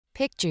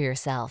Picture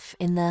yourself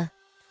in the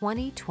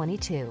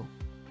 2022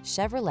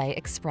 Chevrolet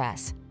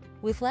Express.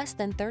 With less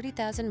than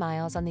 30,000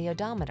 miles on the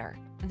odometer,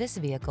 this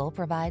vehicle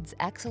provides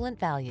excellent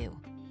value.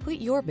 Put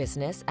your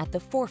business at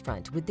the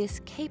forefront with this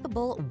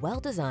capable,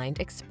 well-designed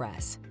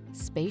Express.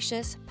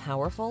 Spacious,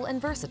 powerful,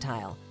 and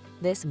versatile,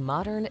 this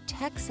modern,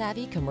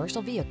 tech-savvy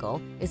commercial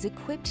vehicle is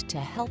equipped to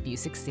help you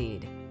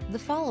succeed. The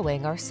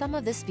following are some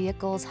of this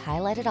vehicle's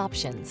highlighted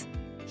options: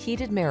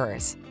 heated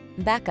mirrors,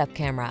 backup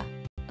camera,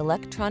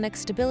 electronic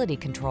stability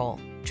control,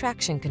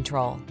 traction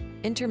control,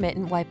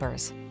 intermittent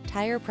wipers,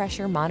 tire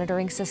pressure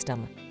monitoring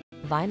system,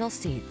 vinyl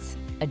seats,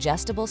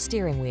 adjustable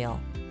steering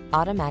wheel,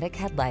 automatic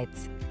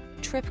headlights,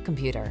 trip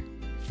computer.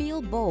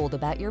 Feel bold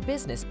about your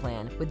business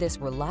plan with this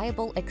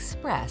reliable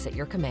Express at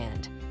your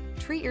command.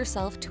 Treat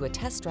yourself to a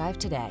test drive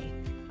today.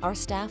 Our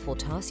staff will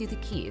toss you the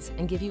keys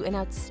and give you an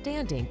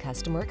outstanding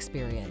customer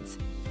experience.